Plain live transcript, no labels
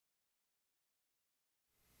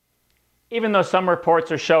even though some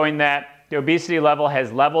reports are showing that the obesity level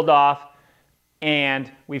has leveled off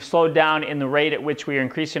and we've slowed down in the rate at which we are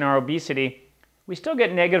increasing our obesity, we still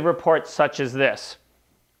get negative reports such as this.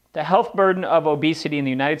 The health burden of obesity in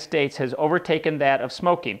the United States has overtaken that of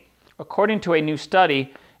smoking, according to a new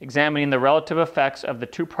study examining the relative effects of the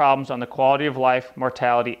two problems on the quality of life,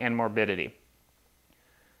 mortality, and morbidity.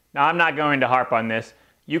 Now, I'm not going to harp on this.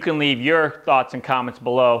 You can leave your thoughts and comments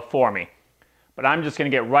below for me. But I'm just going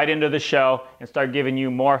to get right into the show and start giving you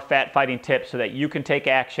more fat-fighting tips so that you can take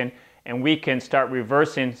action and we can start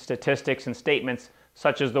reversing statistics and statements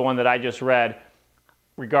such as the one that I just read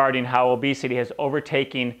regarding how obesity has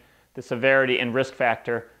overtaken the severity and risk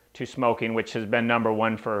factor to smoking, which has been number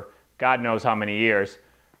one for God knows how many years.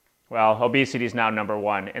 Well, obesity is now number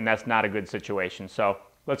one, and that's not a good situation. So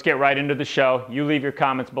let's get right into the show. You leave your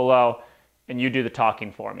comments below, and you do the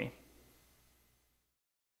talking for me.